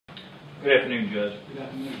Good afternoon, Judge. Good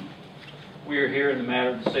afternoon. We are here in the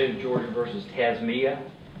matter of the state of Georgia versus Tasmiyah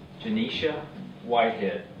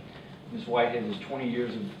Whitehead. Ms. Whitehead is 20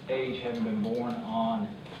 years of age, having been born on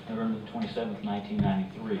November 27,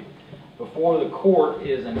 1993. Before the court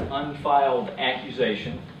is an unfiled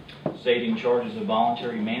accusation stating charges of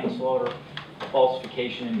voluntary manslaughter,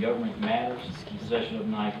 falsification in government matters, possession of a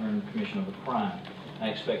knife, and commission of a crime. I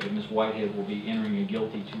expect that Ms. Whitehead will be entering a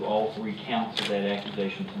guilty to all 3 counts of that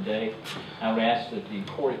accusation today. I would ask that the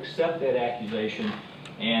court accept that accusation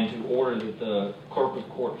and to order that the clerk of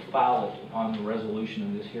court file it upon the resolution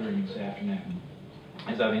of this hearing this afternoon.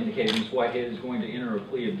 As I've indicated, Ms. Whitehead is going to enter a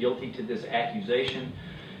plea of guilty to this accusation.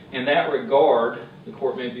 In that regard, the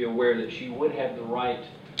court may be aware that she would have the right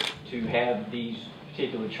to have these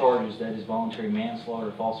particular charges, that is voluntary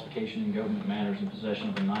manslaughter, falsification in government matters, and possession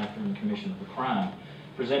of a knife and commission of a crime,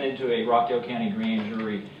 presented to a Rockdale County grand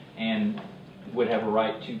jury and would have a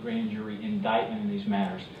right to grand jury indictment in these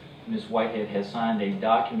matters. Ms. Whitehead has signed a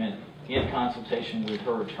document in consultation with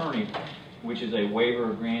her attorney, which is a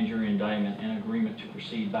waiver of grand jury indictment and agreement to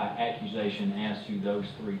proceed by accusation as to those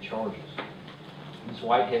 3 charges. Ms.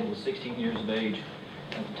 Whitehead was 16 years of age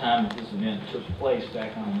at the time that this event took place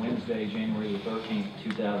back on Wednesday, January the 13th,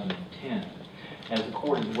 2010. As the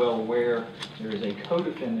court is well aware, there is a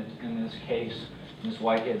co-defendant in this case, Ms.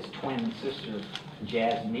 Whitehead's twin sister,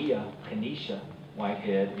 Tasmiyah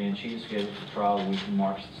Whitehead, and she is scheduled for trial a week on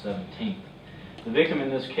March the 17th. The victim in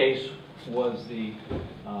this case was the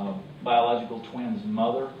biological twin's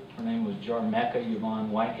mother. Her name was Tasmiyah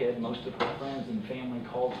Whitehead. Most of her friends and family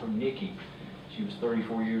called her Nikki. She was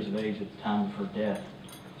 34 years of age at the time of her death.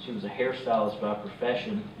 She was a hairstylist by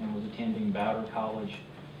profession and was attending Bowder College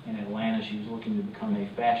in Atlanta. She was looking to become a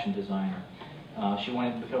fashion designer. She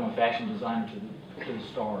wanted to become a fashion designer to the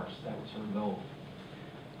stars. That was her goal.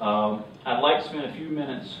 I'd like to spend a few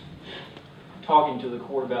minutes talking to the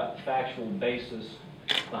court about the factual basis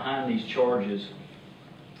behind these charges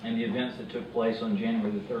and the events that took place on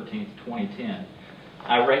January the 13th, 2010.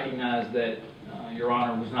 I recognize that Your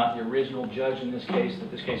Honor was not the original judge in this case, that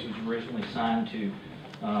this case was originally signed to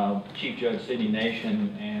Chief Judge Sidney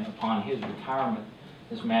Nation, and upon his retirement,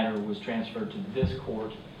 this matter was transferred to this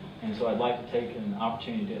court. And so I'd like to take an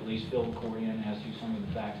opportunity to at least fill the court in as to some of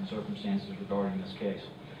the facts and circumstances regarding this case.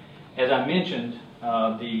 As I mentioned,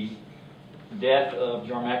 the death of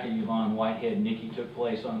Tasmiyah Whitehead, Nikki, took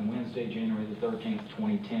place on Wednesday, January the 13th,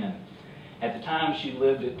 2010. At the time, she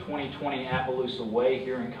lived at 2020 Appaloosa Way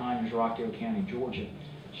here in Conyers, Rockdale County, Georgia.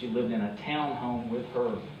 She lived in a townhome with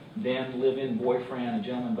her then live-in boyfriend, a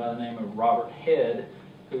gentleman by the name of Robert Head,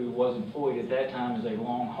 who was employed at that time as a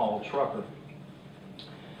long-haul trucker.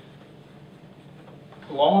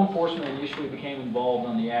 Law enforcement initially became involved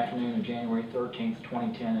on the afternoon of January 13th,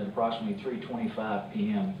 2010 at approximately 3:25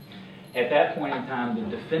 p.m. At that point in time,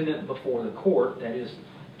 the defendant before the court, that is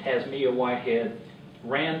Tasmiyah Whitehead,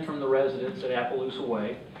 ran from the residence at Appaloosa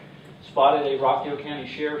Way, spotted a Rockdale County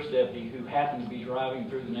Sheriff's deputy who happened to be driving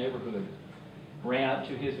through the neighborhood, ran up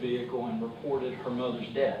to his vehicle and reported her mother's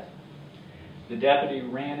death. The deputy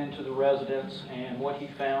ran into the residence, and what he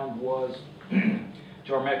found was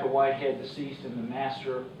Tasmiyah Whitehead deceased in the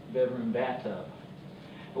master bedroom bathtub.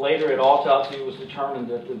 Later, at autopsy, it was determined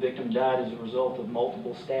that the victim died as a result of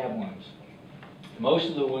multiple stab wounds. Most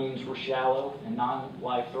of the wounds were shallow and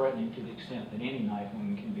non-life-threatening, to the extent that any knife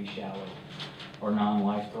wound can be shallow or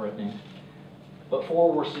non-life-threatening, but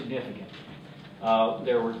 4 were significant.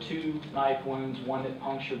 There were 2 knife wounds, one that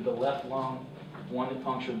punctured the left lung, one that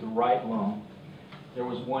punctured the right lung. There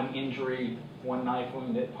was one injury, one knife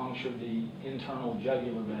wound that punctured the internal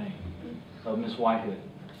jugular vein of Ms. Whitehead.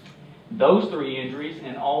 Those 3 injuries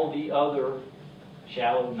and all the other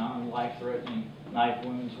shallow, non-life-threatening knife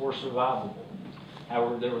wounds were survivable.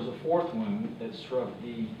 However, there was a 4th wound that struck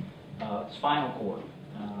the spinal cord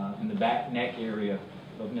in the back neck area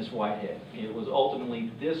of Ms. Whitehead. It was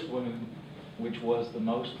ultimately this wound which was the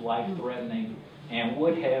most life-threatening and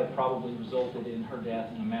would have probably resulted in her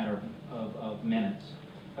death in a matter of minutes.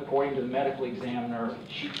 According to the medical examiner,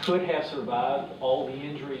 she could have survived all the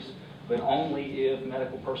injuries, but only if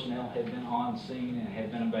medical personnel had been on scene and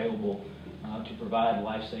had been available to provide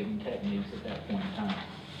life-saving techniques at that point in time.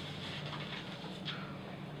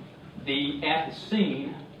 At the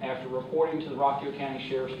scene, after reporting to the Rockdale County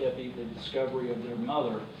Sheriff's Deputy the discovery of their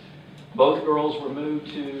mother, both girls were moved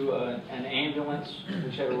to an ambulance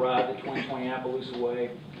which had arrived at 2020 Appaloosa Way.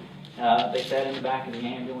 They sat in the back of the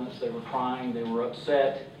ambulance. They were crying. They were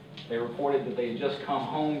upset. They reported that they had just come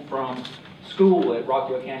home from school at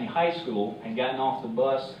Rockdale County High School, had gotten off the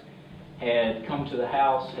bus, had come to the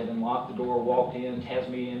house, had unlocked the door, walked in.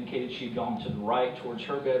 Tasmiyah indicated she'd gone to the right towards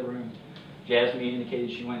her bedroom. Jasmine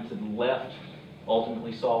indicated she went to the left,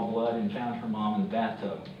 ultimately saw blood, and found her mom in the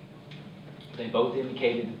bathtub. They both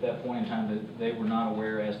indicated at that point in time that they were not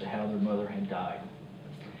aware as to how their mother had died.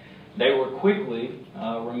 They were quickly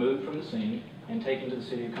removed from the scene and taken to the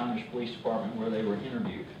City of Conyers Police Department, where they were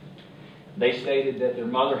interviewed. They stated that their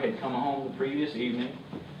mother had come home the previous evening,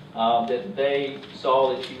 that they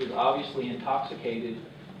saw that she was obviously intoxicated,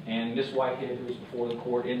 and Miss Whitehead, who was before the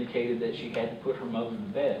court, indicated that she had to put her mother to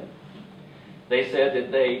bed. They said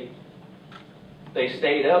that they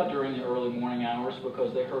stayed up during the early morning hours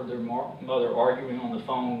because they heard their mother arguing on the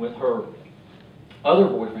phone with her other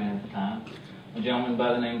boyfriend at the time, a gentleman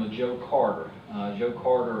by the name of Joe Carter. Joe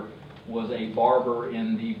Carter was a barber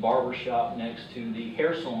in the barber shop next to the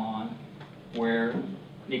hair salon where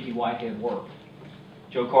Nikki Whitehead worked.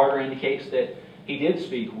 Joe Carter indicates that he did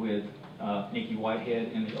speak with Nikki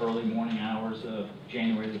Whitehead in the early morning hours of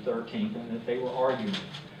January the 13th, and that they were arguing.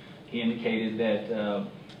 He indicated that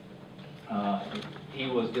he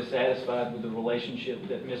was dissatisfied with the relationship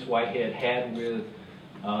that Miss Whitehead had with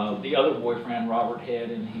the other boyfriend, Robert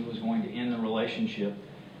Head, and he was going to end the relationship.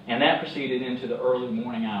 And that proceeded into the early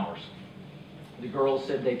morning hours. The girls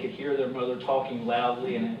said they could hear their mother talking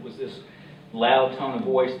loudly, and it was this loud tone of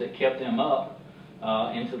voice that kept them up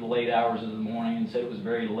into the late hours of the morning, and said it was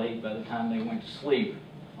very late by the time they went to sleep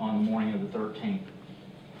on the morning of the 13th.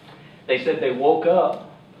 They said they woke up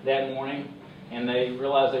that morning and they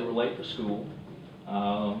realized they were late for school.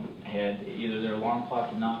 Had either their alarm clock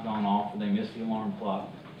had not gone off or they missed the alarm clock.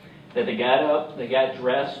 That they got up, they got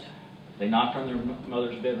dressed, they knocked on their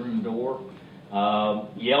mother's bedroom door,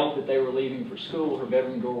 yelled that they were leaving for school. Her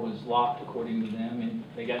bedroom door was locked, according to them, and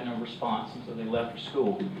they got no response, and so they left for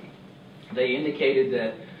school. They indicated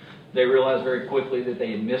that they realized very quickly that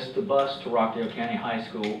they had missed the bus to Rockdale County High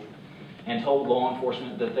School, and told law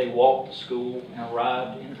enforcement that they walked to school and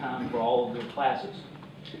arrived in time for all of their classes.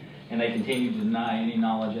 And they continued to deny any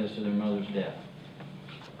knowledge as to their mother's death.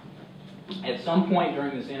 At some point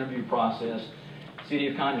during this interview process, the City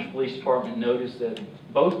of Conyers Police Department noticed that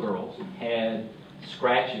both girls had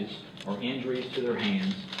scratches or injuries to their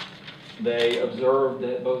hands. They observed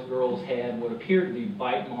that both girls had what appeared to be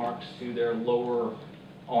bite marks to their lower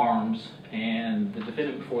arms, and the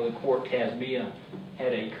defendant before the court, Tasmiyah,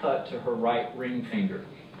 had a cut to her right ring finger.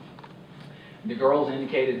 The girls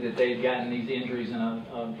indicated that they had gotten these injuries in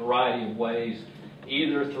a variety of ways,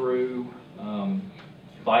 either through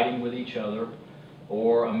fighting with each other,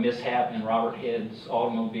 or a mishap in Robert Head's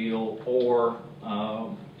automobile, or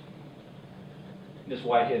Miss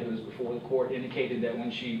Whitehead, who was before the court, indicated that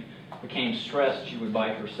when she became stressed, she would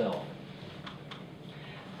bite herself.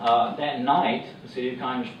 That night, the City of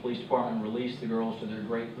Conyers Police Department released the girls to their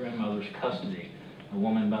great-grandmother's custody, a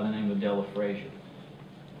woman by the name of Della Frazier.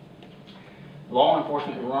 Law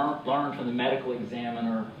enforcement learned from the medical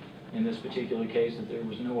examiner in this particular case that there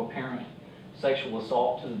was no apparent sexual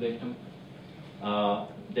assault to the victim.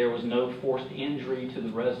 There was no forced injury to the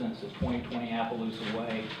residents of 2020 Appaloosa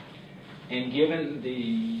Way. And given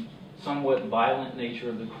the somewhat violent nature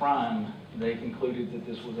of the crime, they concluded that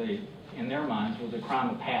this was in their minds, was a crime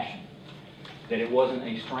of passion, that it wasn't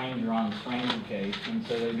a stranger on a stranger case, and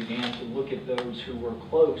so they began to look at those who were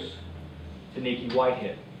close to Nikki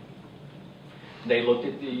Whitehead. They looked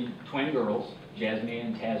at the twin girls, Jasmine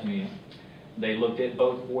and Tasmiyah. They looked at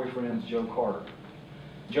both boyfriends, Joe Carter.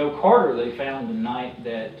 Joe Carter they found the night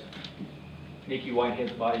that Nikki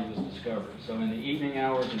Whitehead's body was discovered. So in the evening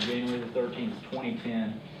hours of January the 13th,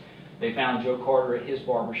 2010, they found Joe Carter at his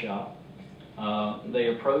barbershop. They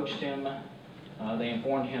approached him. They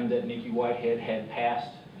informed him that Nikki Whitehead had passed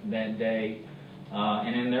that day.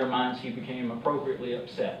 And in their minds, he became appropriately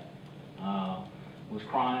upset. Was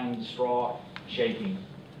crying, distraught, shaking.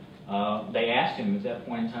 They asked him at that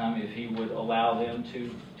point in time if he would allow them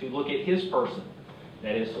to look at his person.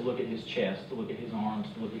 That is, to look at his chest, to look at his arms,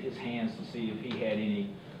 to look at his hands to see if he had any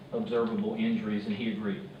observable injuries, and he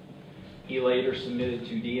agreed. He later submitted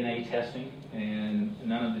to DNA testing, and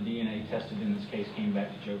none of the DNA tested in this case came back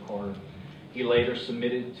to Joe Carter. He later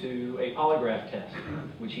submitted to a polygraph test,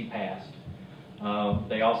 which he passed.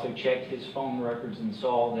 They also checked his phone records and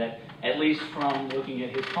saw that, at least from looking at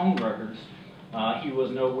his phone records, he was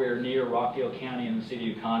nowhere near Rockdale County in the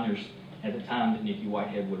City of Conyers at the time that Nikki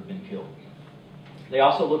Whitehead would have been killed. They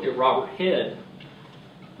also looked at Robert Head,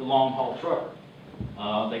 the long-haul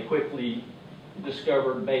trucker. They quickly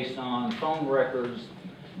discovered, based on phone records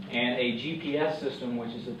and a GPS system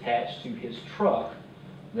which is attached to his truck,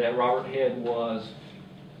 that Robert Head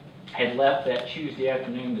had left that Tuesday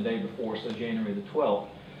afternoon the day before, so January the 12th,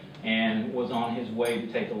 and was on his way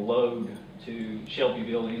to take a load to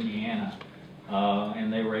Shelbyville, Indiana,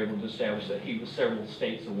 and they were able to establish that he was several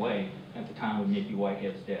states away at the time of Nikki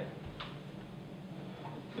Whitehead's death.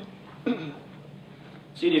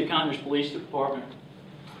 City of Conyers Police Department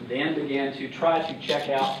then began to try to check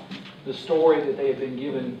out the story that they had been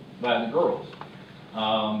given by the girls.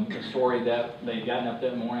 The story that they'd gotten up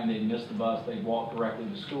that morning, they'd missed the bus, they'd walked directly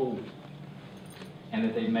to school, and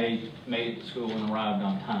that they made it to school and arrived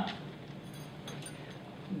on time.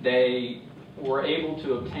 They were able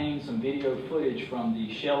to obtain some video footage from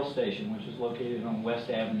the Shell station, which is located on West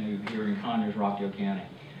Avenue here in Conyers, Rockdale County.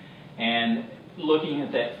 And looking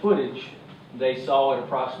at that footage, they saw at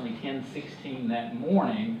approximately 10:16 that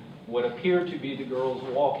morning what appeared to be the girls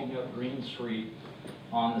walking up Green Street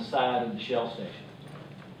on the side of the Shell station.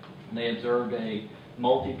 They observed a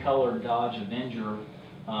multicolored Dodge Avenger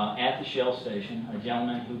at the Shell station, a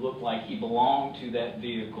gentleman who looked like he belonged to that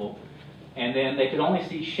vehicle. And then they could only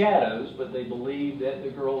see shadows, but they believed that the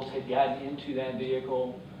girls had gotten into that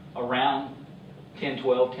vehicle around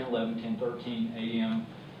 10:12, 10:11, 10:13 a.m.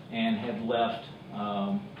 and had left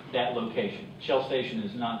that location. Shell station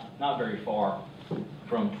is not very far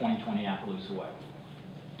from 2020 Appaloosa Way.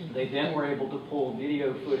 They then were able to pull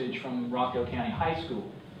video footage from Rockdale County High School,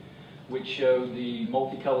 which showed the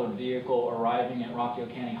multicolored vehicle arriving at Rockdale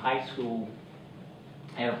County High School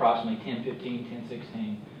at approximately 10:15,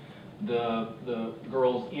 10:16. The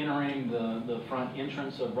girls entering the front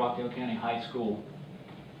entrance of Rockdale County High School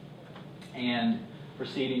and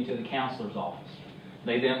proceeding to the counselor's office.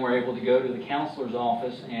 They then were able to go to the counselor's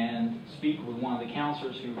office and speak with one of the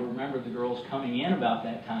counselors who remembered the girls coming in about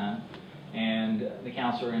that time. And the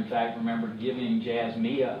counselor, in fact, remembered giving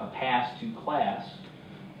Tasmiyah a pass to class.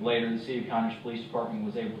 Later, the City of Conyers Police Department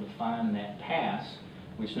was able to find that pass,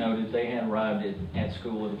 which noted they had arrived at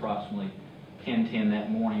school at approximately 10:10 that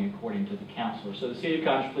morning, according to the counselor. So the City of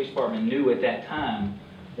Conyers Police Department knew at that time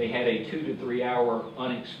they had a 2 to 3 hour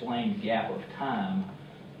unexplained gap of time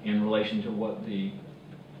in relation to what the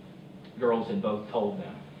girls had both told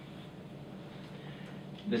them.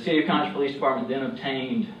 The City of Conyers Police Department then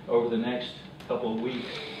obtained, over the next couple of weeks,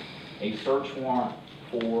 a search warrant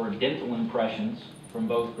for dental impressions from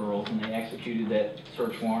both girls, and they executed that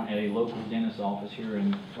search warrant at a local dentist's office here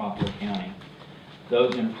in Rockdale County.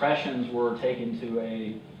 Those impressions were taken to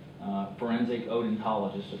a forensic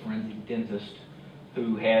odontologist, a forensic dentist,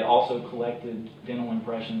 who had also collected dental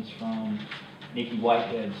impressions from Nikki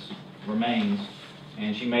Whitehead's remains,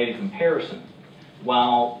 and she made a comparison.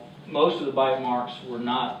 While most of the bite marks were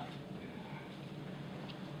not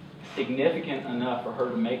significant enough for her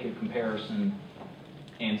to make a comparison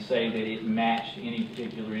and say that it matched any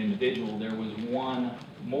particular individual, there was one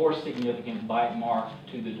more significant bite mark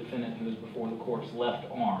to the defendant who was before the court's left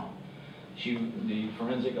arm. The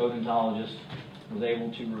forensic odontologist was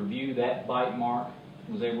able to review that bite mark,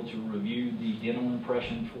 was able to review the dental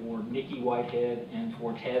impression for Nikki Whitehead and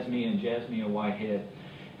for Tasmiyah and Jasmiyah Whitehead,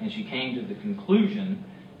 and she came to the conclusion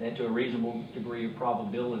that to a reasonable degree of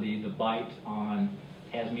probability, the bite on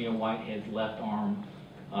Tasmiyah Whitehead's left arm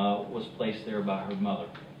was placed there by her mother.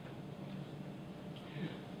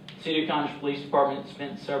 The City of Conyers Police Department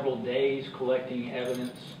spent several days collecting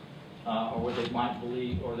evidence, or what they might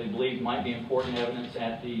believe, or they believed might be important evidence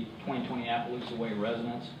at the 2020 Appaloosa Way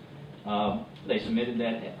residence. They submitted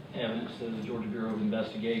that evidence to the Georgia Bureau of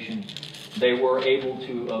Investigation. They were able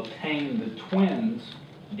to obtain the twins'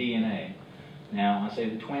 DNA. Now, I say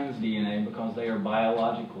the twins' DNA because they are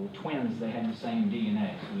biological twins. They have the same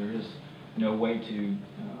DNA, so there is no way to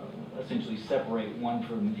essentially separate one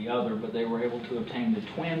from the other, but they were able to obtain the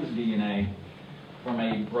twins' DNA from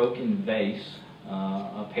a broken vase,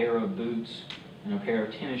 a pair of boots, and a pair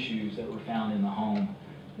of tennis shoes that were found in the home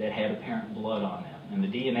that had apparent blood on them. And the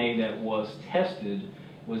DNA that was tested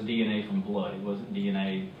was DNA from blood. It wasn't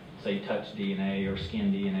DNA, say, touch DNA or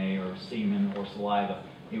skin DNA or semen or saliva.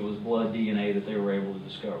 It was blood DNA that they were able to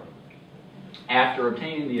discover. After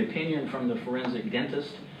obtaining the opinion from the forensic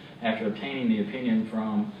dentist, after obtaining the opinion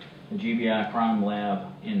from the GBI crime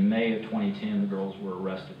lab in May of 2010, the girls were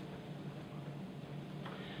arrested.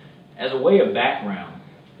 As a way of background,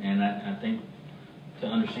 and I think to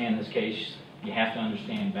understand this case, you have to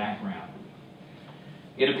understand background.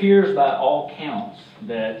 It appears by all counts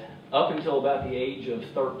that up until about the age of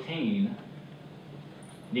 13,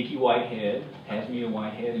 Nikki Whitehead, Tasmiyah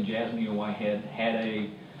Whitehead, and Jasmiyah Whitehead had a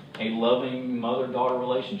loving mother-daughter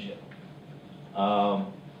relationship.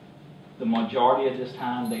 The majority of this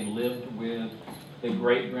time they lived with the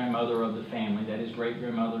great-grandmother of the family, that is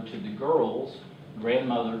great-grandmother to the girls,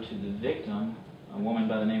 grandmother to the victim, a woman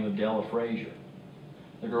by the name of Della Frazier.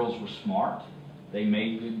 The girls were smart. They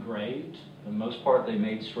made good grades. For the most part, they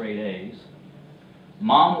made straight A's.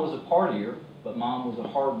 Mom was a partier, but Mom was a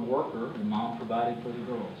hard worker, and Mom provided for the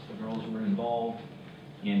girls. The girls were involved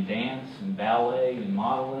in dance and ballet and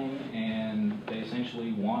modeling, and they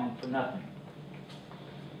essentially wanted for nothing.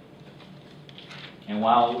 And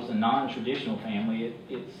while it was a non-traditional family,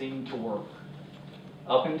 it seemed to work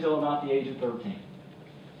up until about the age of 13.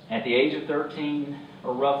 At the age of 13,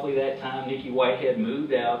 or roughly that time, Nikki Whitehead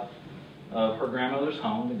moved out of her grandmother's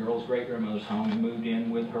home, the girl's great-grandmother's home, and moved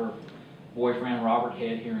in with her boyfriend Robert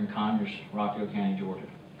Head here in Conyers, Rockdale County, Georgia.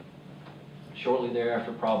 Shortly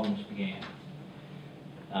thereafter, problems began.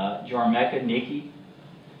 Jarmeka, Nikki,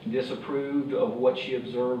 disapproved of what she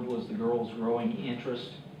observed was the girl's growing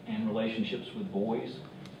interest and relationships with boys.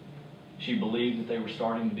 She believed that they were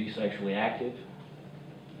starting to be sexually active.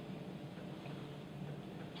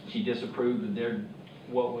 She disapproved of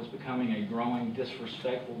what was becoming a growing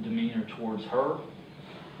disrespectful demeanor towards her,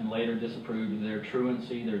 and later disapproved of their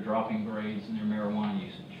truancy, their dropping grades, and their marijuana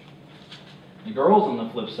usage. The girls, on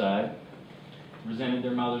the flip side, resented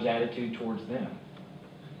their mother's attitude towards them.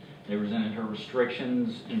 They resented her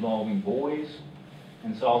restrictions involving boys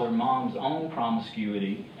and saw their mom's own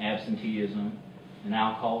promiscuity, absenteeism, and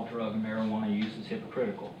alcohol, drug, and marijuana use as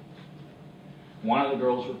hypocritical. One of the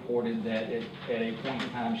girls reported that at a point in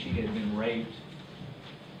time she had been raped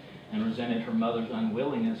and resented her mother's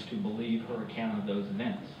unwillingness to believe her account of those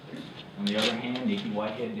events. On the other hand, Nikki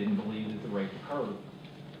Whitehead didn't believe that the rape occurred,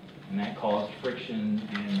 and that caused friction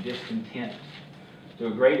and discontent to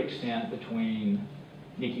a great extent between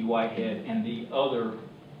Nikki Whitehead and the other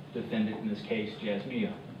defendant in this case,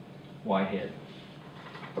 Tasmiyah Whitehead.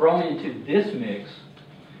 Thrown into this mix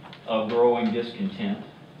of growing discontent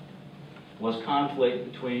was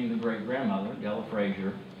conflict between the great-grandmother, Della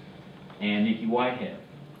Frazier, and Nikki Whitehead.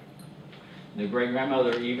 The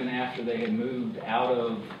great-grandmother, even after they had moved out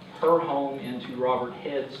of her home into Robert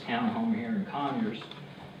Head's townhome here in Conyers,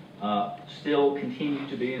 still continued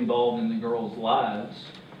to be involved in the girls' lives,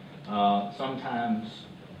 sometimes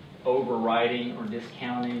overriding or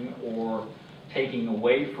discounting or taking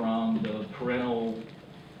away from the parental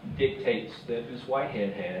dictates that Miss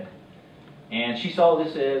Whitehead had. And she saw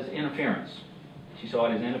this as interference. She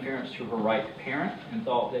saw it as interference to her right to parent and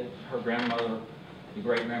thought that her grandmother, the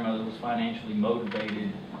great-grandmother, was financially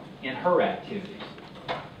motivated in her activities.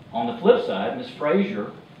 On the flip side, Miss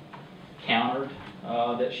Frazier countered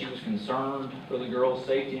that she was concerned for the girl's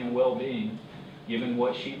safety and well-being given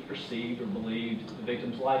what she perceived or believed the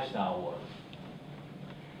victim's lifestyle was.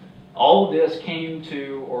 All of this came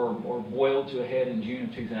to or boiled to a head in June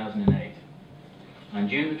of 2008. On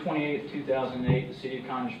June the 28th, 2008, the City of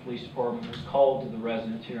Conyers Police Department was called to the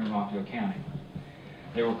residents here in Rockdale County.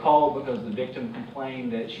 They were called because the victim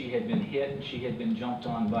complained that she had been hit and she had been jumped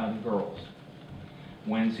on by the girls.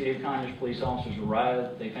 When City of Conyers police officers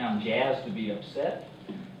arrived, they found Jazz to be upset,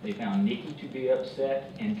 they found Nikki to be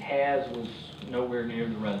upset, and Taz was nowhere near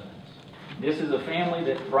the residence. This is a family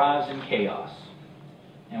that thrives in chaos.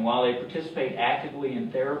 And while they participate actively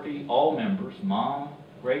in therapy, all members, mom,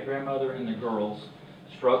 great-grandmother, and the girls,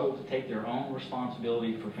 struggle to take their own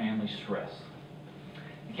responsibility for family stress.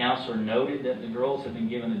 The counselor noted that the girls have been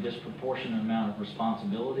given a disproportionate amount of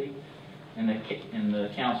responsibility, and the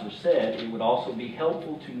counselor said it would also be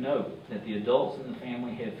helpful to note that the adults in the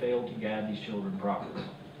family have failed to guide these children properly.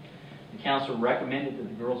 The counselor recommended that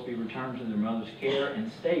the girls be returned to their mother's care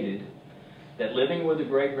and stated that living with a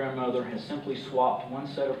great-grandmother has simply swapped one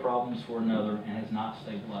set of problems for another and has not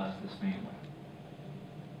stabilized this family.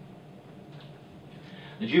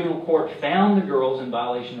 The juvenile court found the girls in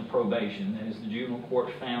violation of probation. That is, the juvenile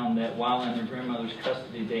court found that while in their grandmother's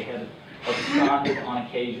custody, they had absconded on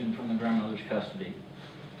occasion from the grandmother's custody.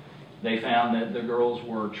 They found that the girls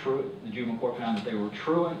were the juvenile court found that they were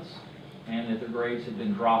truants and that their grades had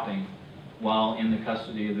been dropping while in the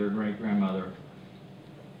custody of their great-grandmother,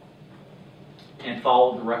 and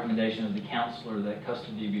followed the recommendation of the counselor that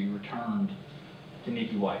custody be returned to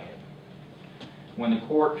Nikki Whitehead. When the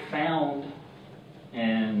court found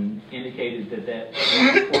and indicated that that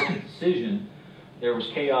was the court's decision, there was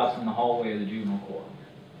chaos in the hallway of the juvenile court.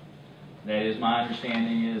 That is, my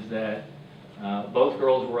understanding is that both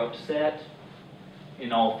girls were upset.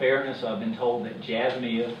 In all fairness, I've been told that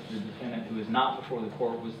Tasmiyah, the defendant who is not before the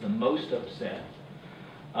court, was the most upset.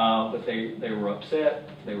 But they were upset,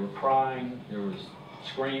 they were crying, there was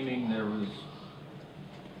screaming, there was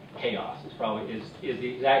chaos. It's probably is the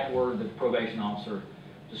exact word that the probation officer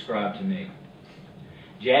described to me.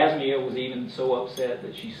 Tasmiyah was even so upset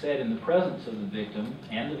that she said in the presence of the victim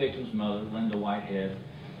and the victim's mother, Linda Whitehead,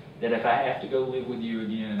 that if I have to go live with you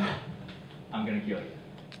again, I'm going to kill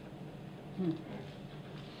you.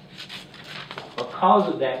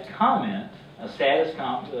 Because of that comment, a status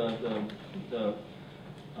the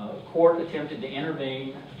court attempted to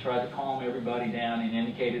intervene, tried to calm everybody down, and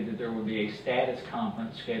indicated that there would be a status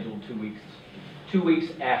conference scheduled 2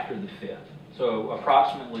 weeks after the 5th. So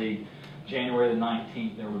approximately January the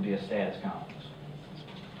 19th, there would be a status conference.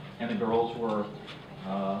 And the girls were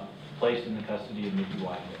placed in the custody of Nikki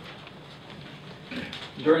Whitehead.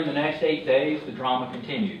 During the next 8 days, the drama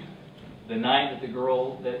continued. The night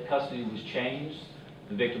that custody was changed,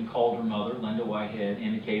 the victim called her mother, Linda Whitehead,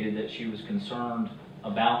 indicated that she was concerned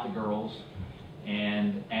about the girls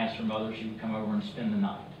and asked her mother if she would come over and spend the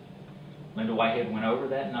night. Linda Whitehead went over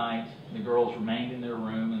that night. The girls remained in their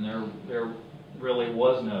room, and there really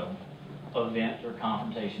was no event or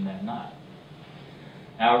confrontation that night.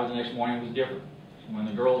 However, the next morning was different. When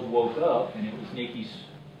the girls woke up, and it was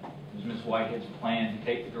Miss Whitehead's plan to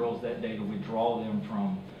take the girls that day to withdraw them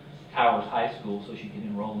from Towers High School so she could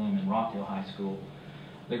enroll them in Rockdale High School.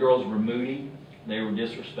 The girls were moody, they were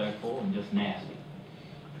disrespectful, and just nasty.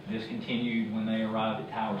 This continued when they arrived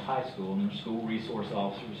at Towers High School, and there were school resource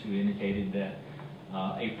officers who indicated that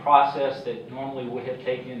a process that normally would have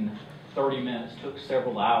taken 30 minutes took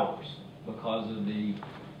several hours because of the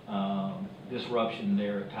disruption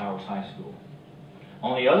there at Towers High School.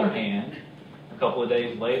 On the other hand, a couple of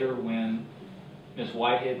days later, when Miss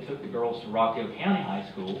Whitehead took the girls to Rockdale County High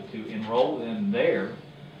School to enroll them there,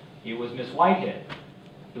 it was Miss Whitehead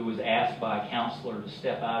who was asked by a counselor to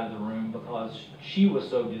step out of the room because she was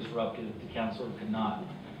so disruptive that the counselor could not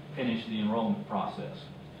finish the enrollment process.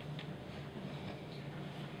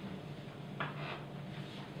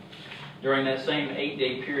 During that same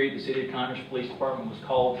 8-day period, the City of Conyers Police Department was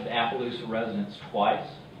called to the Appaloosa residence twice.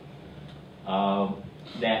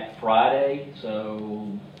 That Friday,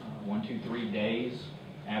 so 1, 2, 3 days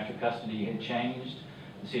after custody had changed,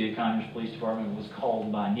 the City of Conyers Police Department was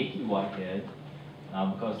called by Nikki Whitehead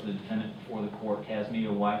because the defendant before the court,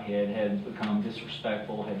 Tasmiyah Whitehead, had become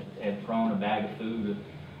disrespectful, had thrown a bag of food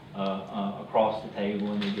across the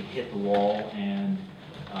table, and it had hit the wall, and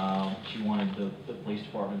she wanted the police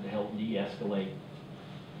department to help de-escalate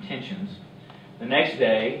tensions. The next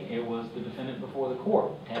day, it was the defendant before the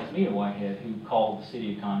court, Tasmiyah Whitehead, who called the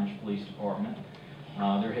City of Conyers Police Department.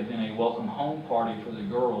 There had been a welcome home party for the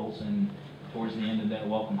girls, and towards the end of that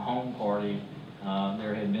welcome home party,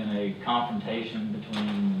 there had been a confrontation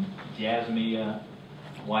between Tasmiyah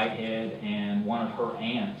Whitehead and one of her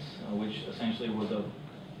aunts, which essentially was a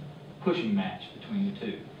pushing match between the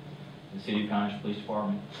two. The City of Conyers Police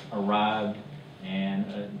Department arrived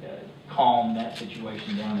and calmed that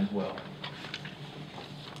situation down as well.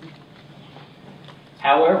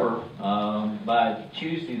 However, by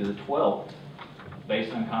Tuesday the 12th,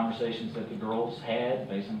 based on conversations that the girls had,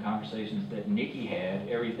 based on conversations that Nikki had,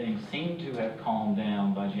 everything seemed to have calmed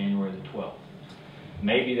down by January the 12th.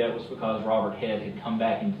 Maybe that was because Robert Head had come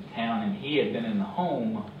back into town, and he had been in the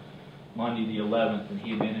home Monday the 11th, and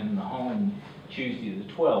he had been in the home Tuesday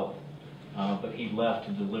the 12th, but he left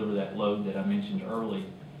to deliver that load that I mentioned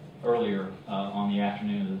earlier on the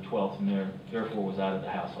afternoon of the 12th, and therefore was out of the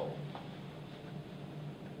household.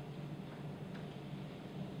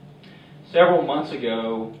 Several months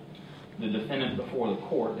ago, the defendant before the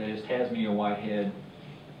court, that is Tasmiyah Whitehead,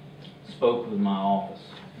 spoke with my office.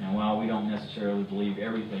 Now, while we don't necessarily believe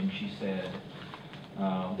everything she said,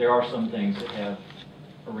 there are some things that have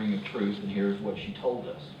a ring of truth, and here's what she told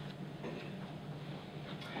us.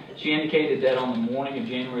 She indicated that on the morning of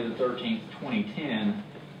January the 13th, 2010,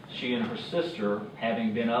 she and her sister,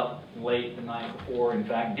 having been up late the night before, in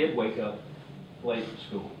fact, did wake up late for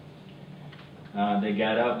school. They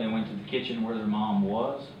got up, they went to the kitchen where their mom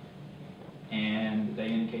was, and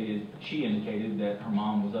she indicated that her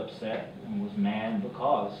mom was upset and was mad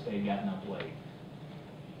because they had gotten up late.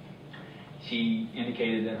 She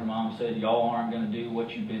indicated that her mom said, "Y'all aren't going to do what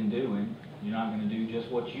you've been doing. You're not going to do just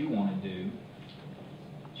what you want to do."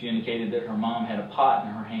 She indicated that her mom had a pot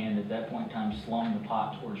in her hand at that point in time, slung the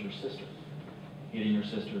pot towards her sister, hitting her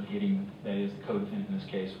sister, that is, the co-defendant in this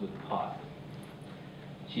case, with the pot.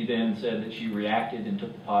 She then said that she reacted and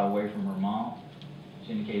took the pot away from her mom.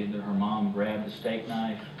 She indicated that her mom grabbed a steak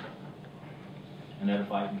knife and that a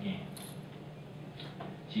fight began.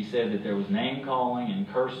 She said that there was name-calling and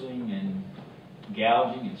cursing and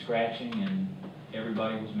gouging and scratching, and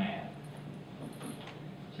everybody was mad.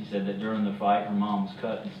 She said that during the fight, her mom was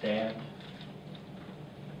cut and stabbed.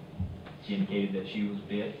 She indicated that she was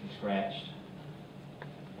bit and scratched.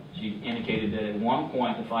 She indicated that at one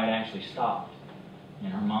point the fight actually stopped,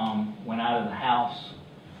 and her mom went out of the house,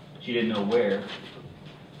 she didn't know where,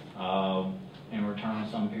 and returned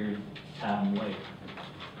some period of time later.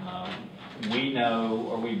 We know,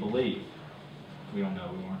 or we believe, we don't know,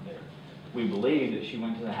 we weren't there, We believe that she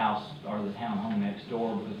went to the house or the townhome next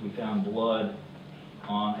door because we found blood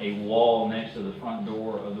on a wall next to the front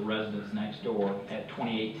door of the residence next door at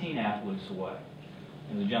 2018 Appaloosa Way.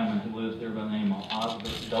 There's a gentleman who lives there by the name of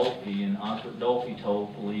Osbert Dolphy, and Osbert Dolphy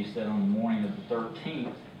told police that on the morning of the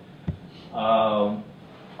 13th,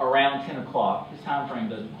 around 10 o'clock, his time frame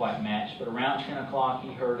doesn't quite match, but around 10 o'clock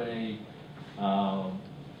he heard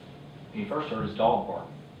he first heard his dog bark,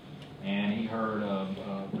 and he heard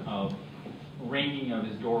a ringing of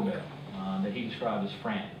his doorbell that he described as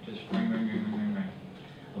frantic, just ring, ring, ring, ring, ring, ring,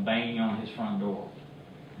 a banging on his front door.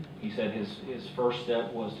 He said his first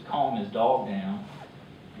step was to calm his dog down,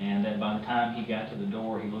 and that by the time he got to the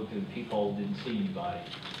door, he looked at the peephole, didn't see anybody.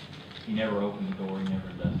 He never opened the door, he never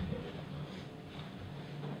investigated.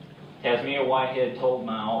 Tasmiyah Whitehead told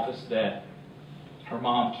my office that her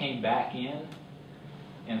mom came back in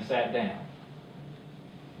and sat down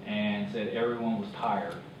and said everyone was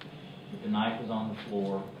tired, that the knife was on the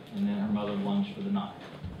floor, and then her mother lunged for the knife.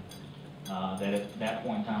 That at that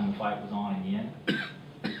point in time the fight was on again,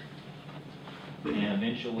 and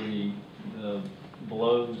eventually the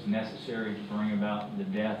blows necessary to bring about the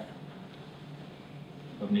death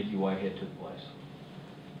of Nikki Whitehead took place.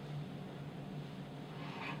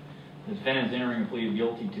 The defendant is entering a plea of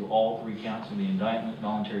guilty to all 3 counts of the indictment: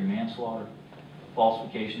 voluntary manslaughter,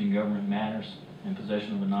 falsification in government matters, and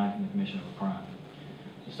possession of a knife in the commission of a crime.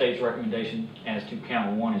 The state's recommendation as to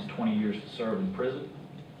count 1 is 20 years to serve in prison.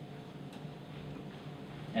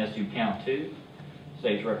 As to count 2, the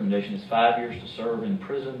state's recommendation is 5 years to serve in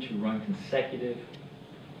prison to run consecutive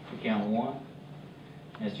to count 1.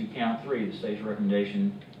 As to count 3, the state's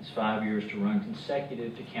recommendation is 5 years to run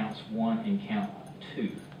consecutive to counts 1 and count 2,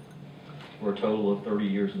 for a total of 30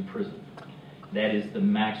 years in prison. That is the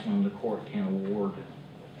maximum the court can award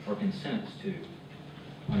or can sentence to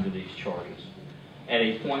under these charges. At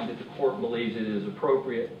a point that the court believes it is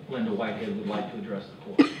appropriate, Linda Whitehead would like to address the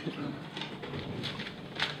court.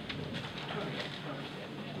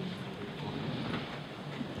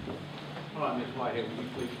 All right, Ms. Whitehead, would you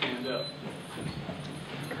please stand up?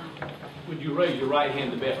 Would you raise your right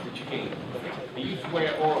hand the best that you can? Do you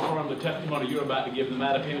swear or affirm the testimony you're about to give in the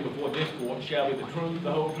matter pending before this court shall be the truth,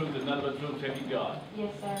 the whole truth, and none but the truth have you got?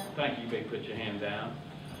 Yes, sir. Thank you. You may put your hand down.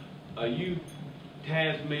 Are you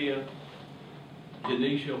Tasmiyah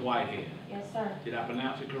Janisha Whitehead? Yes, sir. Did I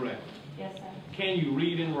pronounce it correctly? Yes, sir. Can you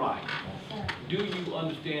read and write? Yes, sir. Do you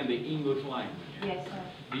understand the English language? Yes, sir.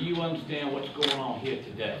 Do you understand what's going on here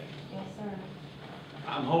today? Yes, sir.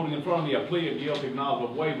 I'm holding in front of me a plea of guilty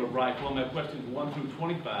acknowledged waiver of right. On that questions 1 through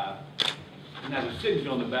 25. And there's a signature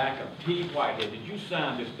on the back of T. Whitehead. Did you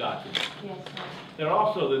sign this document? Yes, sir. There are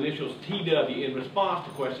also the initials TW in response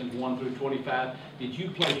to questions 1 through 25. Did you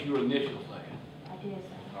place your initials there? I did,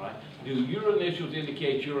 sir. All right. Do your initials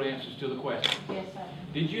indicate your answers to the question? Yes, sir.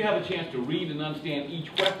 Did you have a chance to read and understand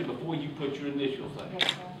each question before you put your initials there? Yes,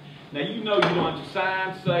 sir. Now you know you don't have to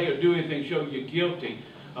sign, say, or do anything show you're guilty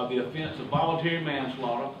of the offense of voluntary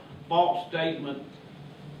manslaughter, false statement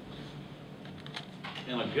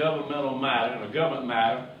in a government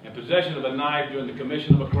matter, and possession of a knife during the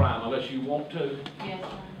commission of a crime, unless you want to. Yes,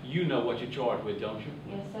 sir. You know what you're charged with, don't you?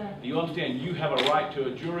 Yes, sir. Do you understand you have a right to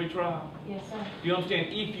a jury trial? Yes, sir. Do you understand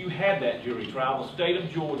if you had that jury trial, the state of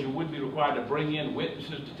Georgia would be required to bring in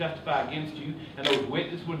witnesses to testify against you, and those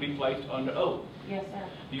witnesses would be placed under oath? Yes, sir.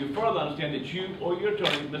 Do you further understand that you or your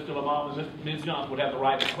attorney, Mr. Lamont and Ms. Johnson, would have the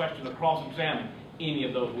right to question or cross-examine any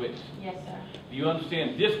of those witnesses? Yes, sir. Do you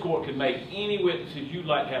understand this court can make any witnesses you'd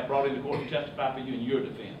like to have brought into court to testify for you in your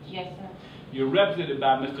defense? Yes, sir. You're represented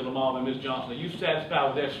by Mr. Lamont and Ms. Johnson. Are you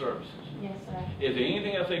satisfied with their services? Yes, sir. Is there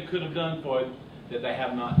anything else they could have done for you that they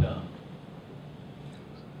have not done?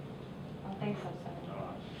 I think so, sir. All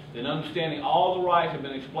right. Then understanding all the rights have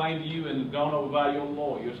been explained to you and gone over by your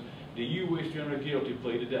lawyers, do you wish to enter a guilty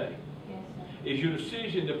plea today? Yes, sir. Is your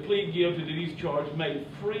decision to plead guilty to these charges made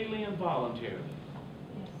freely and voluntarily?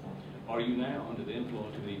 Yes, sir. Are you now under the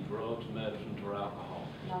influence of any drugs, medicines, or alcohol?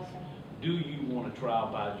 No, sir. Do you want a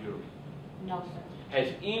trial by jury? No, sir.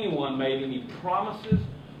 Has anyone made any promises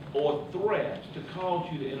or threats to cause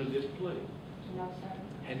you to enter this plea? No, sir.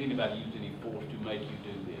 Has anybody used any force to make you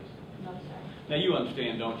do this? No, sir. Now you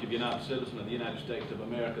understand, don't you, if you're not a citizen of the United States of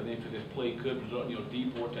America, then this plea could result in your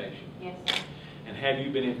deportation. Yes, sir. And have you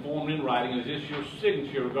been informed in writing, and is this your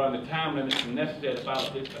signature regarding the time limits necessary to file a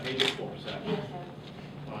petition for habeas corpus action? Yes,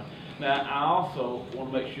 sir. All right. Now, I also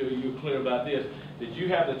want to make sure you're clear about this. Did you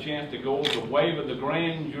have the chance to go over the waiver of the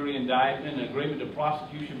grand jury indictment and agreement to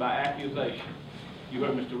prosecution by accusation? You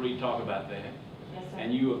heard Mr. Reed talk about that. Yes, sir.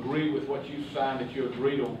 And you agree with what you signed, that you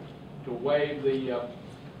agree to waive the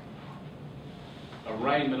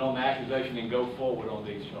arraignment on the accusation and go forward on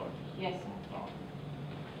these charges? Yes, sir. All right.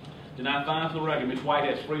 Then I find for the record, Ms.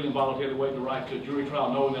 Whitehead has freely and voluntarily waived the right to a jury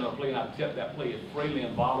trial, knowing that a plea, and I accept that plea is freely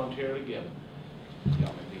and voluntarily given.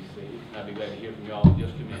 Y'all may be seated. I'd be glad to hear from y'all in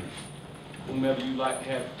just a minute. Whomever you'd like to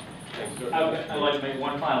have. I'd like to make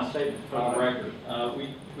one final statement for the record.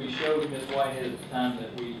 We showed Ms. Whitehead at the time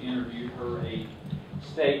that we interviewed her a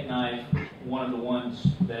steak knife, one of the ones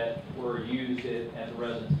that were used at the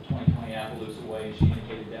residence of 2020 Appaloosa Way. She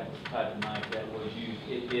indicated that was the type of knife that was used.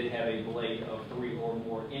 It did have a blade of 3 or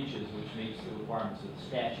more inches, which meets the requirements of the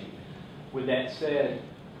statute. With that said,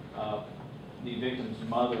 the victim's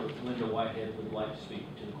mother, Linda Whitehead, would like to speak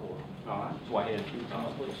to the court. All right. Ms. Whitehead, if you would come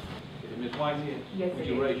up, please. Ms. Whitehead? Yes, would it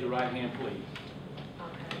you is. raise your right hand, please?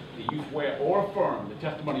 Okay. Do you swear or affirm the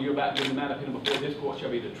testimony you're about to give in the matter opinion before this court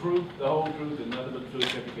shall be the truth, the whole truth, and nothing but the truth,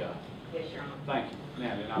 except God? Yes, Your Honor. Thank you.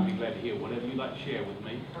 Now then, I'll be glad to hear whatever you'd like to share with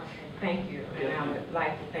me. Okay, thank you. And I would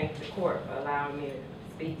like to thank the court for allowing me to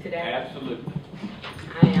speak today. Absolutely.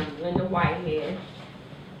 I am Linda Whitehead.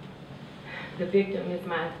 The victim is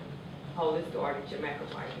my oldest daughter, Jamaica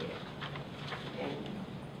Whitehead. And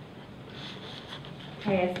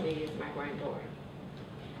Tasmiyah is my granddaughter.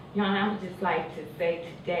 Your Honor, I would just like to say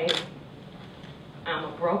today, I'm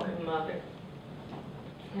a broken mother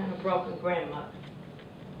and a broken grandmother.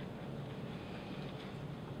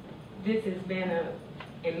 This has been an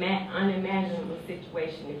unimaginable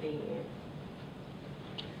situation to be in.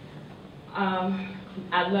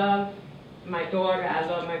 I love my daughter, I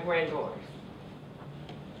love my granddaughters.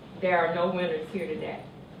 There are no winners here today.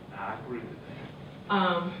 I agree with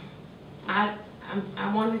that.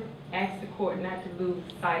 I want to ask the court not to lose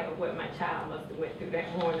sight of what my child must have went through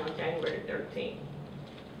that morning on January 13th.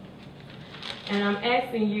 And I'm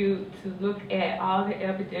asking you to look at all the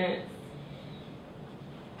evidence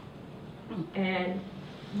and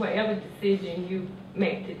whatever decision you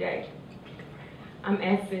make today. I'm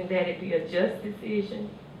asking that it be a just decision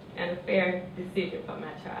and a fair decision for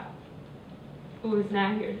my child, who is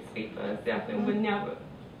not here to speak for herself and would never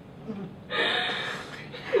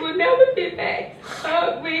be back.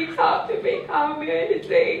 Hug me, talk to me, call me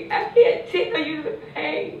anything. I can't tell you the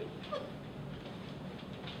pain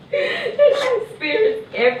that I experience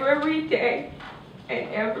every day and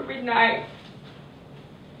every night.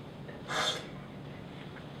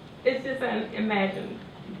 It's just unimaginable.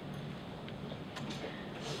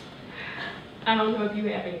 I don't know if you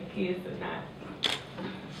have any kids or not.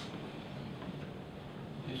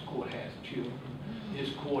 This court has children.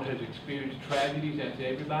 This court has experienced tragedies as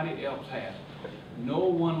everybody else has. No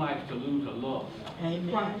one likes to lose a loved one.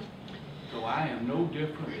 Amen. Right. So I am no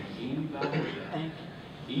different than anybody else.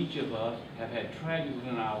 Each of us have had tragedies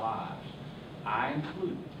in our lives, I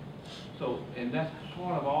included. So, and that's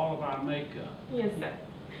part of all of our makeup. Yes, sir.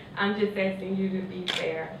 I'm just asking you to be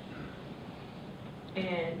fair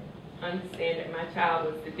and understand that my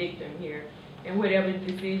child was the victim here. And whatever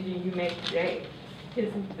decision you make today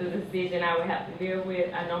is the decision I would have to deal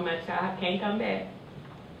with. I know my child can't come back.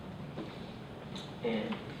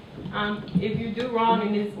 And if you do wrong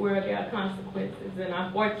in this world, there are consequences. And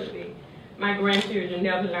unfortunately, my grandchildren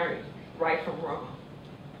never learn right from wrong.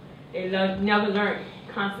 They never learn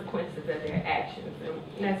consequences of their actions.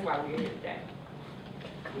 And that's why we're here today.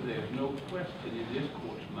 Well, there's no question in this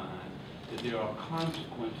court's mind that there are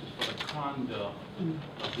consequences for the conduct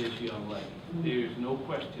of this young lady. There is no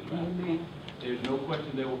question about that. There's no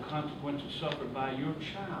question there were consequences suffered by your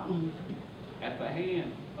child at the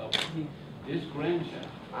hand of this grandchild.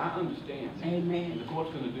 I understand that. Amen. The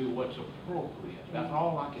court's going to do what's appropriate. That's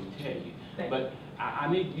all I can tell you. Thank But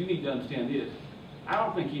you need to understand this. I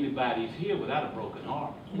don't think anybody's here without a broken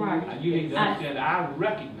heart. Right. You need to understand, I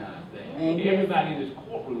recognize that. Amen. Everybody in this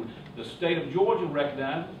courtroom, the state of Georgia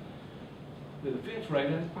recognizes, the defense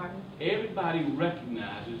recognizes, everybody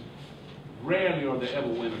recognizes, rarely are there ever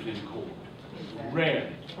winners in court.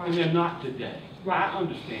 Rarely. And they're not today. I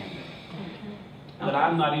understand that. But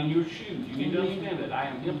I'm not in your shoes. You need to understand that. I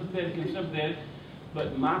am empathetic and sympathetic,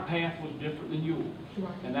 but my path was different than yours.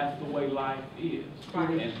 And that's the way life is.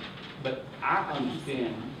 But I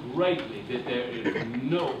understand greatly that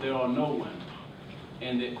there are no winners.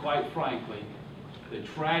 And that, quite frankly, the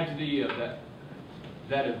tragedy of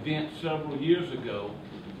that event several years ago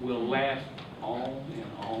will last on and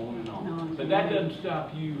on and on. But that doesn't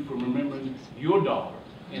stop you from remembering your daughter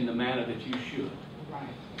in the manner that you should. Right.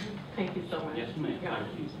 Thank you so much. Yes, ma'am.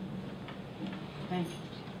 Thank you. Thank you.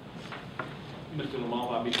 Mr.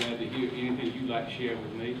 Lamont, I'd be glad to hear anything you'd like to share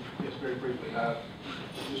with me. Yes, very briefly.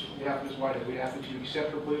 Just on behalf of Ms. Whitehead, we ask that you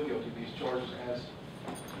accept her plea of guilty to these charges as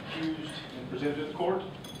accused and presented to the court,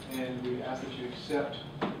 and we ask that you accept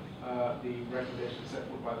the recommendation set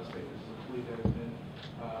forth by the state. This is a plea that has been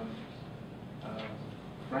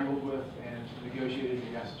wrangled with and negotiated, and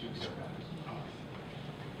we ask that you accept that.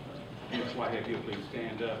 Ms. Whitehead, if you'll please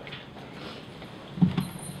stand up.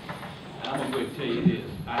 I'm going to go ahead and tell you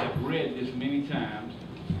this. I have read this many times,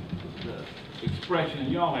 the expression,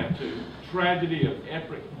 and y'all have too, tragedy of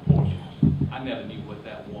epic proportions. I never knew what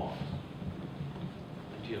that was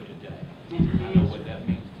until today. I know what that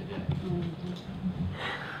means today.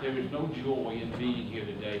 There is no joy in being here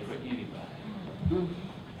today for anybody.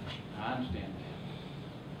 I understand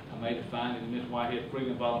that. I made a finding that Ms. Whitehead freely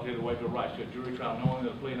and voluntarily waived her rights to a jury trial knowing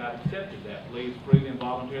the plea, and I accepted that plea freely and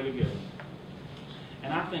voluntarily given.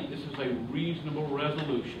 And I think this is a reasonable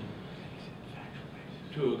resolution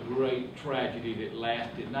to a great tragedy that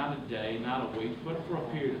lasted not a day, not a week, but for a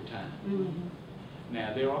period of time.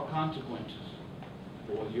 Now, there are consequences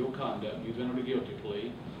for your conduct. You've entered a guilty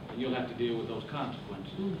plea, and you'll have to deal with those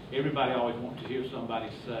consequences. Everybody always wants to hear somebody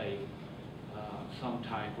say some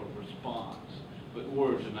type of response, but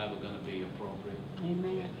words are never going to be appropriate.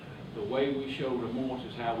 Amen. The way we show remorse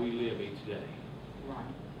is how we live each day. Right.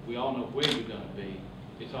 We all know where you're going to be.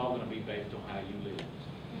 It's all going to be based on how you live.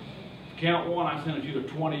 Count 1, I sentenced you to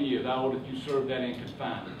 20 years. I ordered you serve that in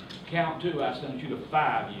confinement. Count 2, I sentenced you to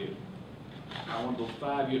 5 years. I want those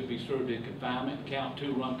 5 years to be served in confinement. Count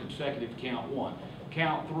 2, run consecutive to count 1.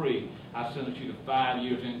 Count 3, I sentenced you to 5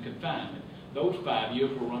 years in confinement. Those 5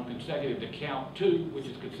 years will run consecutive to count 2, which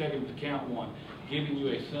is consecutive to count 1, giving you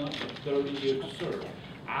a sentence of 30 years to serve.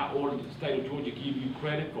 I ordered the state of Georgia to give you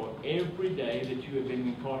credit for every day that you have been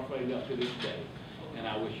incarcerated up to this day. And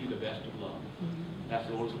I wish you the best of luck. That's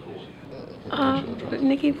the order of the court.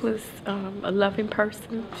 Nikki was a loving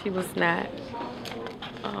person. She was not,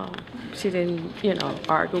 she didn't, you know,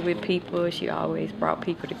 argue with people. She always brought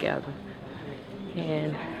people together.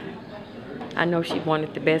 And I know she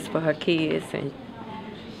wanted the best for her kids, and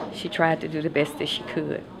she tried to do the best that she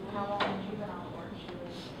could.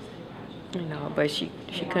 You know, but she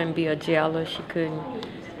couldn't be a jailer. She couldn't,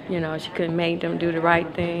 you know, she couldn't make them do the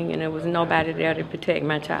right thing, and there was nobody there to protect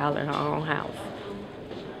my child in her own house.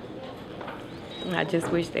 And I just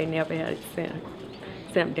wish they never had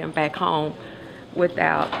sent them back home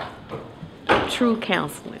without true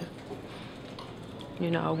counseling, you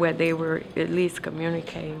know, where they were at least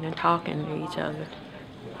communicating and talking to each other.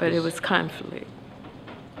 But it was conflict.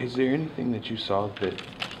 Is there anything that you saw that you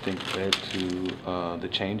think led to the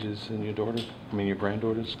changes in your daughter, I mean your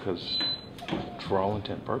granddaughters? Because for all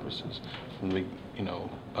intent and purposes, from the, you know,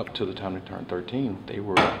 up to the time they turned 13, they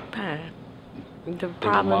were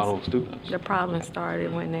model students. The problem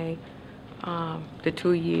started when they, the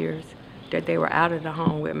 2 years that they were out of the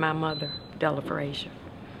home with my mother, Della Frazier.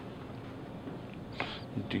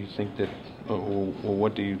 Do you think that, well,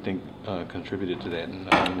 what do you think contributed to that?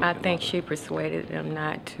 I think she persuaded them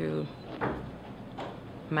not to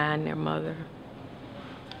mind their mother.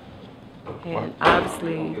 And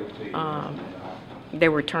obviously, they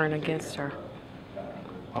were turned against her.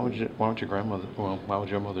 Why would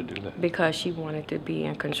your mother do that? Because she wanted to be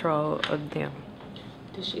in control of them.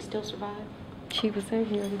 Does she still survive? She was in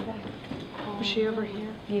here today. Was she ever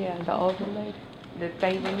here? Yeah, the older lady that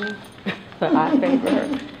favored me. So I favored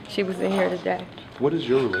her. She was in here today. What is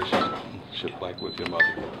your relationship like with your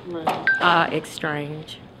mother?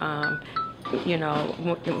 Estranged. You know,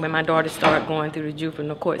 when my daughter started going through the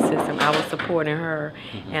juvenile court system, I was supporting her,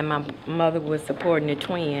 and my mother was supporting the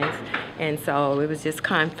twins, and so it was just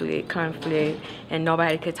conflict, and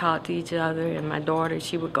nobody could talk to each other. And my daughter,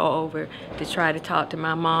 she would go over to try to talk to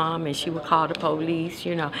my mom, and she would call the police.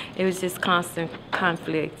 You know, it was just constant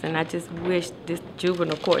conflicts, and I just wish this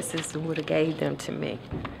juvenile court system would have gave them to me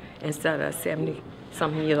instead of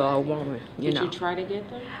 70-something-year-old woman. Did you try to get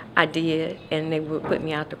them? I did, and they would put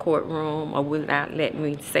me out the courtroom or would not let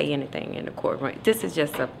me say anything in the courtroom. This is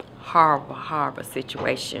just a horrible, horrible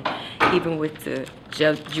situation, even with the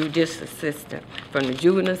judicial system. From the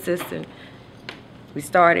juvenile system, we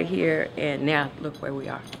started here, and now look where we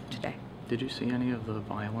are today. Did you see any of the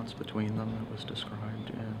violence between them that was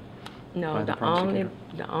described? No,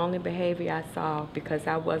 the only behavior I saw, because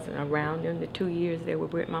I wasn't around them the 2 years they were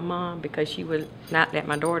with my mom, because she would not let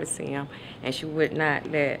my daughter see them, and she would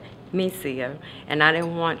not let me see them, and I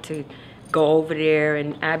didn't want to go over there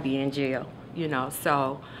and I'd be in jail, you know.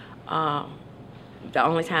 So the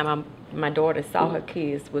only time my daughter saw her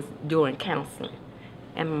kids was during counseling,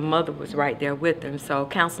 and my mother was right there with them, so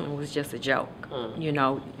counseling was just a joke, you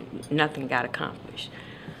know, nothing got accomplished.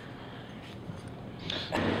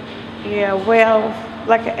 Yeah, well,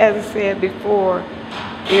 like as I said before,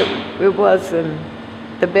 it wasn't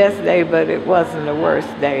the best day, but it wasn't the worst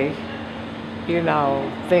day. you know,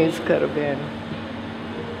 things could have been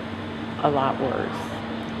a lot worse.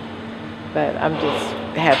 But I'm just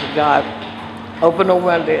happy God opened a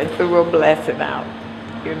window and threw a blessing out,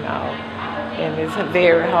 you know. And it's a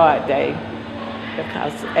very hard day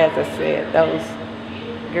because, as I said, those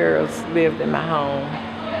girls lived in my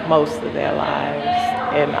home most of their lives,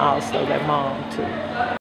 and also their mom too.